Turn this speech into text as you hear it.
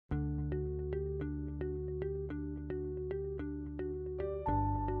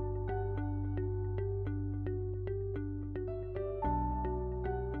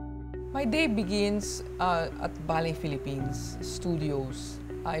My day begins at Ballet Philippines studios.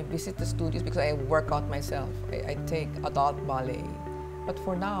 I visit the studios because I work out myself. I take adult ballet. But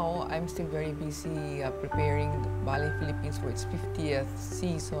for now, I'm still very busy preparing Ballet Philippines for its 50th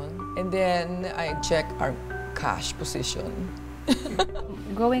season. And then I check our cash position.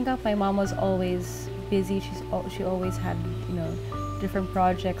 Growing up, my mom was always busy. She always had, different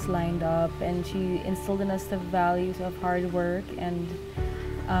projects lined up, and she instilled in us the values of hard work and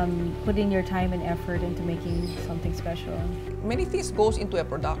putting your time and effort into making something special. Many things goes into a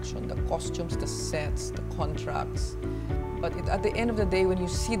production, the costumes, the sets, the contracts. But at the end of the day, when you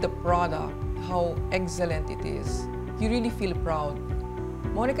see the product, how excellent it is, you really feel proud.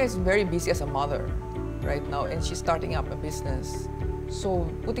 Monica is very busy as a mother right now, and she's starting up a business. So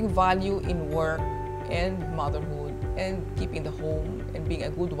putting value in work and motherhood and keeping the home and being a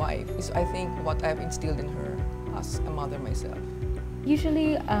good wife is, I think, what I've instilled in her as a mother myself.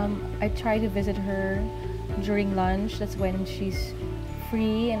 Usually, I try to visit her during lunch. That's when she's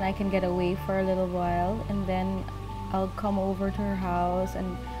free and I can get away for a little while. And then I'll come over to her house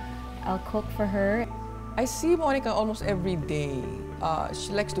and I'll cook for her. I see Monica almost every day.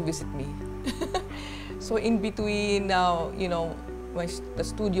 She likes to visit me. So in between now, the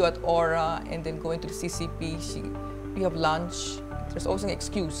studio at Aura and then going to the CCP, we have lunch. There's always an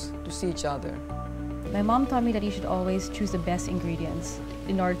excuse to see each other. My mom taught me that you should always choose the best ingredients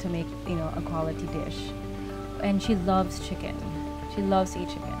in order to make, a quality dish. And she loves chicken. She loves to eat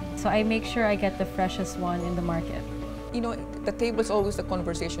chicken. So I make sure I get the freshest one in the market. The table is always a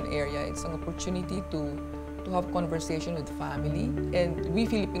conversation area. It's an opportunity to have conversation with family. And we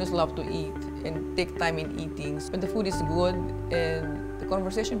Filipinos love to eat and take time in eating. When the food is good, and the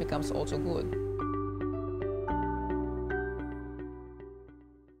conversation becomes also good.